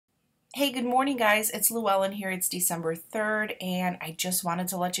Hey, good morning, guys. It's Llewellyn here. It's December 3rd, and I just wanted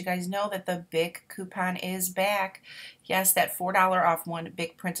to let you guys know that the Bic coupon is back. Yes, that $4 off one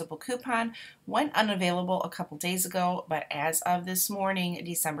Bic printable coupon went unavailable a couple days ago, but as of this morning,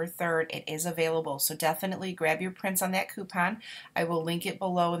 December 3rd, it is available. So definitely grab your prints on that coupon. I will link it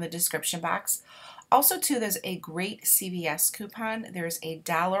below in the description box. Also, too, there's a great CVS coupon. There's a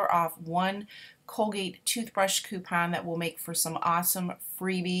dollar off one Colgate toothbrush coupon that will make for some awesome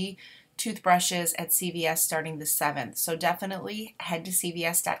freebie toothbrushes at CVS starting the 7th. So definitely head to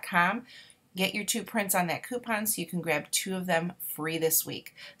cvs.com, get your two prints on that coupon so you can grab two of them free this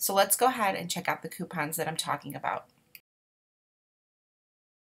week. So let's go ahead and check out the coupons that I'm talking about.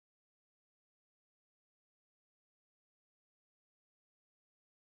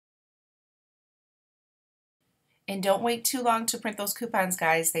 And don't wait too long to print those coupons,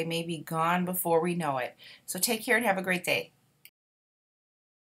 guys. They may be gone before we know it. So take care and have a great day.